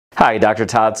Hi, Dr.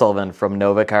 Todd Sullivan from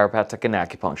Nova Chiropractic and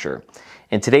Acupuncture.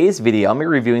 In today's video, I'm going to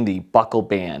be reviewing the buckle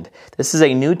band. This is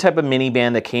a new type of mini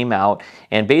band that came out,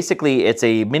 and basically it's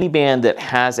a mini band that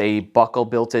has a buckle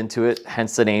built into it,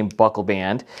 hence the name buckle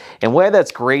band. And why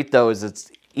that's great though is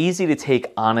it's easy to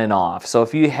take on and off. So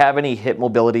if you have any hip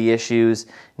mobility issues,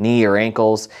 knee or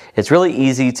ankles, it's really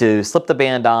easy to slip the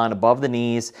band on above the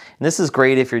knees. And this is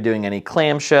great if you're doing any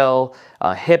clamshell,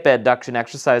 hip adduction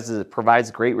exercises. It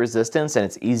provides great resistance and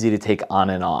it's easy to take on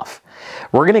and off.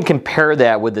 We're going to compare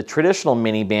that with the traditional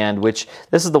mini band, which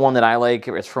this is the one that I like.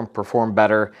 It's from Perform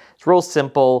Better. It's real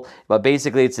simple, but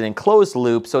basically it's an enclosed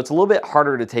loop, so it's a little bit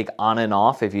harder to take on and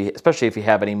off, especially if you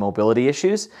have any mobility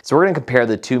issues. So we're going to compare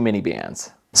the two mini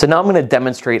bands. So now I'm going to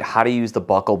demonstrate how to use the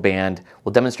buckle band.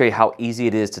 We'll demonstrate how easy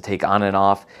it is to take on and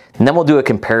off, and then we'll do a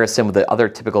comparison with the other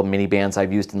typical mini bands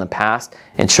I've used in the past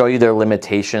and show you their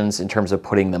limitations in terms of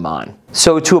putting them on.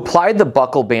 So to apply the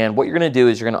buckle band, what you're going to do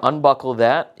is you're going to unbuckle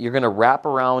that. You're going to wrap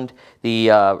around the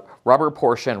rubber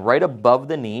portion right above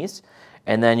the knees,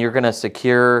 and then you're going to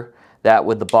secure that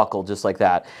with the buckle just like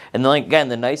that. And then again,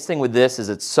 the nice thing with this is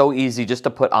it's so easy just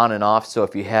to put on and off. So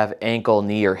if you have ankle,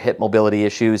 knee, or hip mobility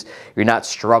issues, you're not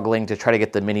struggling to try to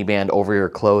get the mini band over your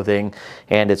clothing,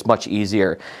 and it's much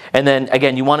easier. And then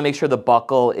again, you want to make sure the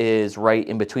buckle is right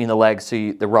in between the legs,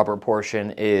 so the rubber portion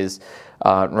is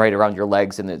right around your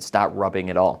legs and it's not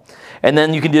rubbing at all. And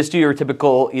then you can just do your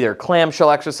typical either clamshell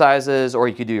exercises, or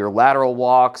you could do your lateral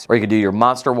walks, or you could do your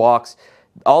monster walks.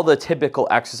 All the typical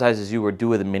exercises you would do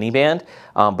with a mini band,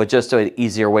 but just an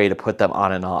easier way to put them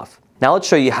on and off. Now let's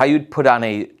show you how you'd put on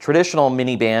a traditional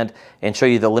mini band and show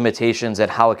you the limitations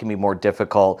and how it can be more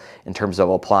difficult in terms of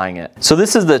applying it. So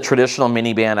this is the traditional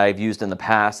mini band I've used in the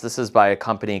past. This is by a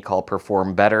company called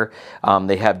Perform Better.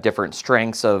 They have different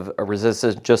strengths of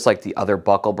resistance just like the other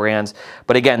buckle brands.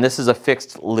 But again, this is a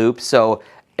fixed loop, so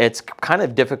it's kind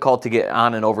of difficult to get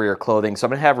on and over your clothing. So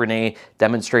I'm gonna have Renee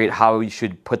demonstrate how you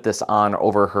should put this on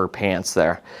over her pants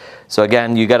there. So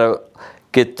again, you gotta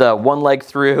get one leg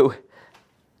through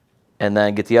and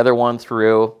then get the other one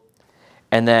through.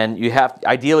 And then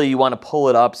ideally you wanna pull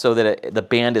it up so that the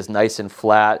band is nice and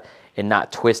flat and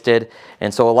not twisted.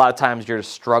 And so a lot of times you're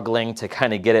struggling to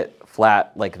kind of get it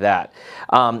flat like that.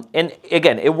 And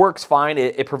again, it works fine.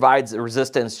 It provides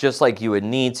resistance just like you would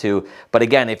need to. But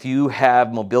again, if you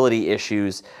have mobility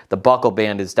issues, the buckle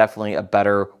band is definitely a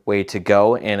better way to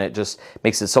go, and it just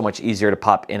makes it so much easier to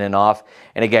pop in and off.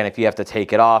 And again, if you have to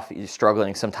take it off, you're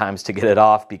struggling sometimes to get it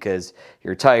off because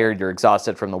you're tired, you're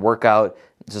exhausted from the workout.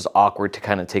 It's just awkward to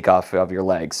kind of take off of your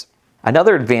legs.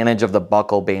 Another advantage of the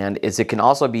buckle band is it can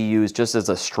also be used just as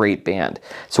a straight band.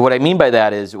 So what I mean by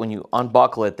that is when you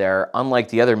unbuckle it there, unlike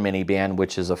the other mini band,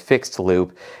 which is a fixed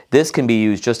loop, this can be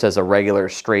used just as a regular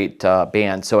straight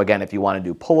band. So again, if you want to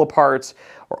do pull-aparts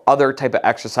or other type of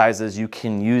exercises, you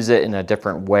can use it in a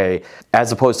different way.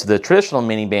 As opposed to the traditional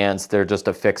mini bands, they're just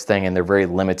a fixed thing and they're very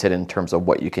limited in terms of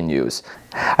what you can use.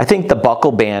 I think the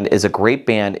buckle band is a great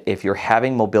band if you're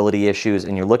having mobility issues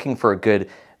and you're looking for a good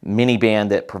mini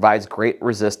band that provides great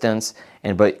resistance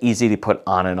but easy to put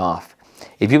on and off.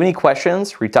 If you have any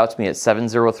questions, reach out to me at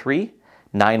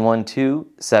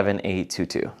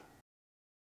 703-912-7822.